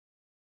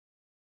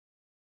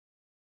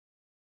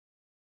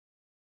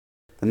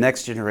The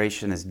next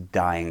generation is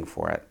dying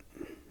for it.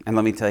 And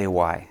let me tell you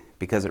why.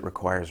 Because it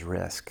requires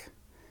risk.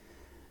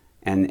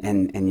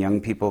 And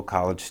young people,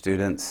 college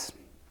students,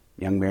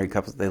 young married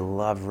couples, they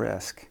love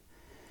risk.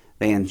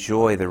 They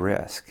enjoy the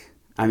risk.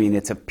 I mean,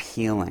 it's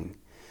appealing.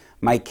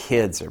 My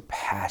kids are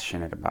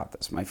passionate about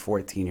this. My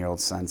 14-year-old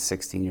son,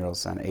 16-year-old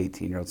son,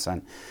 18-year-old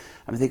son.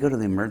 I mean, they go to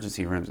the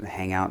emergency rooms and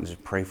hang out and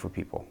just pray for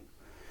people.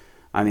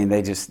 I mean, they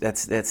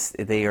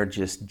are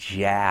just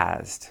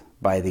jazzed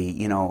by the,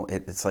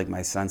 it's like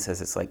my son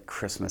says, it's like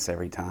Christmas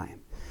every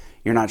time.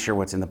 You're not sure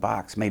what's in the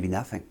box, maybe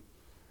nothing.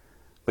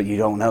 But you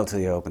don't know till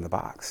you open the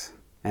box.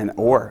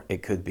 Or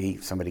it could be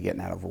somebody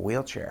getting out of a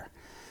wheelchair.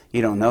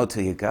 You don't know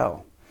till you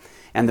go.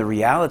 And the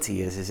reality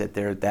is that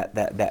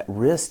that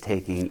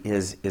risk-taking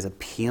is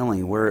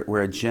appealing.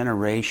 We're a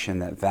generation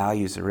that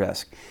values the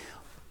risk.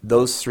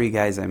 Those three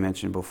guys I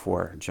mentioned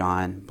before,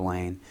 John,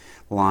 Blaine,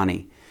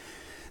 Lonnie,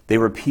 they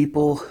were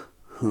people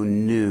who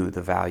knew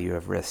the value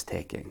of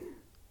risk-taking.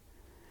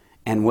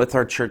 And with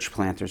our church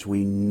planters,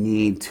 we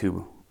need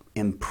to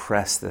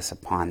impress this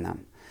upon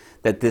them,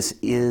 that this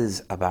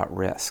is about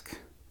risk,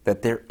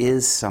 that there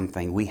is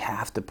something, we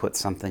have to put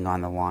something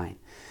on the line.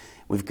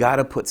 We've got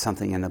to put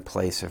something in the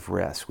place of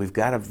risk. We've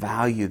got to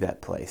value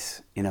that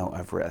place,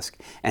 of risk,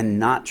 and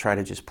not try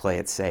to just play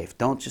it safe.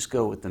 Don't just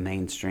go with the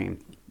mainstream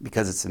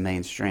because it's the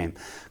mainstream.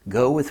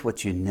 Go with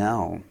what you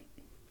know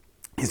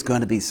is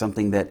going to be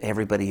something that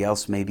everybody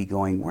else may be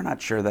going, we're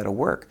not sure that'll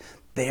work.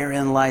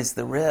 Therein lies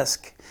the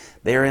risk.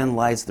 Therein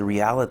lies the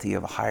reality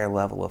of a higher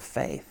level of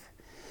faith.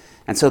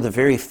 And so the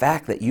very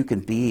fact that you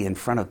can be in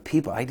front of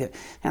people, I did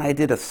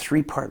a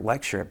 3-part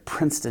lecture at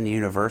Princeton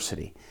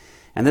University.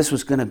 And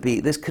this could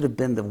have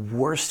been the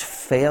worst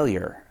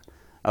failure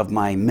of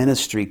my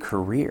ministry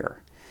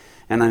career.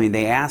 And I mean,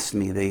 they asked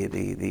me,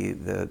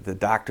 the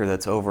doctor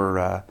that's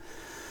over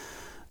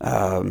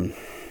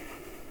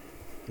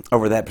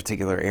that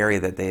particular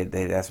area that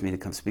they'd asked me to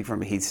come speak for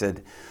me, he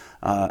said,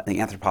 the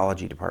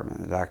anthropology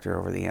department, the doctor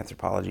over the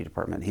anthropology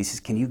department, he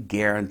says, can you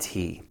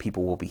guarantee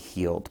people will be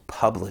healed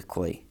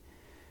publicly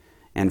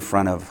in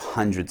front of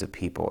hundreds of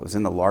people? It was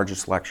in the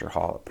largest lecture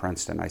hall at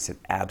Princeton. I said,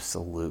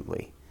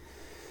 absolutely.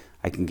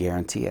 I can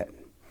guarantee it.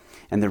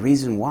 And the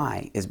reason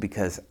why is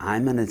because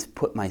I'm going to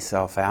put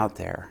myself out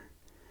there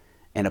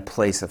in a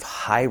place of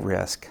high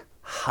risk,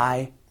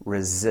 high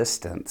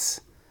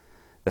resistance.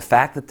 The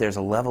fact that there's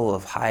a level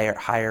of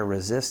higher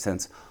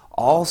resistance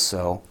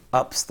also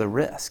ups the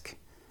risk.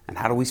 And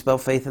how do we spell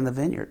faith in the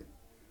vineyard?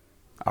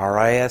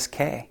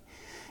 R-I-S-K.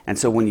 And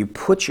so when you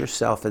put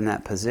yourself in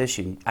that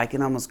position, I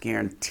can almost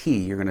guarantee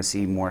you're going to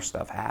see more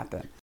stuff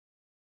happen.